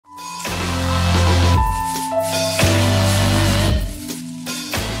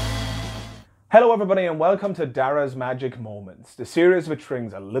Hello everybody and welcome to Dara's Magic Moments, the series which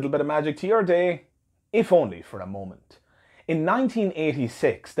brings a little bit of magic to your day, if only for a moment. In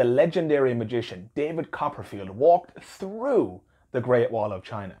 1986, the legendary magician David Copperfield walked through the Great Wall of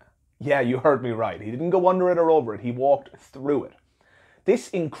China. Yeah, you heard me right, he didn't go under it or over it, he walked through it. This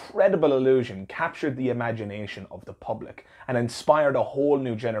incredible illusion captured the imagination of the public and inspired a whole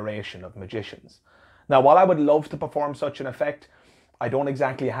new generation of magicians. Now, while I would love to perform such an effect, I don't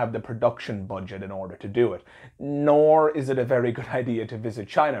exactly have the production budget in order to do it, nor is it a very good idea to visit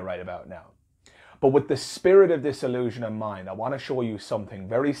China right about now. But with the spirit of this illusion in mind, I want to show you something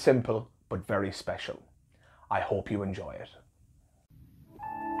very simple but very special. I hope you enjoy it.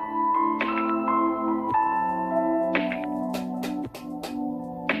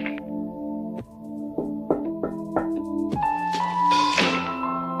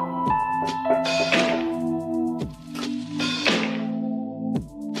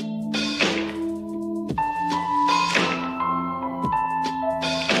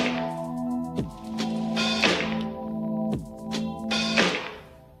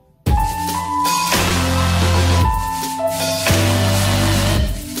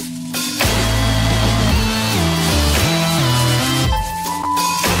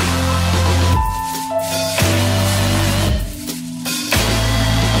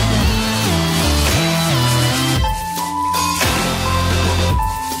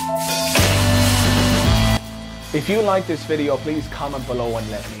 If you like this video, please comment below and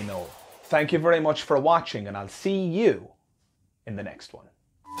let me know. Thank you very much for watching, and I'll see you in the next one.